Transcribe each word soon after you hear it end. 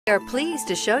We are pleased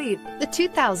to show you the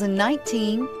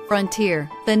 2019 Frontier.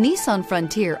 The Nissan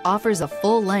Frontier offers a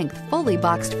full-length, fully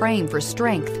boxed frame for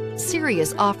strength,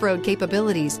 serious off-road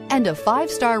capabilities, and a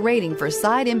 5-star rating for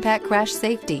side impact crash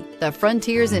safety. The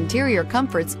Frontier's interior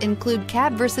comforts include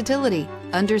cab versatility,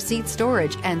 under-seat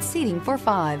storage, and seating for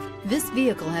 5. This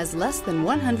vehicle has less than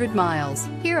 100 miles.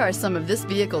 Here are some of this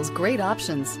vehicle's great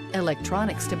options: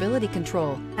 electronic stability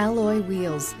control, alloy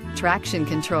wheels, traction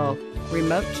control,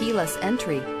 remote keyless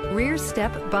entry, rear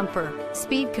step bumper,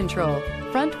 speed control,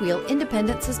 front wheel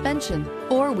independent suspension,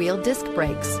 4-wheel disc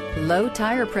brakes, low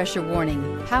tire pressure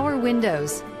warning, power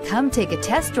windows. Come take a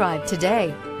test drive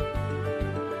today.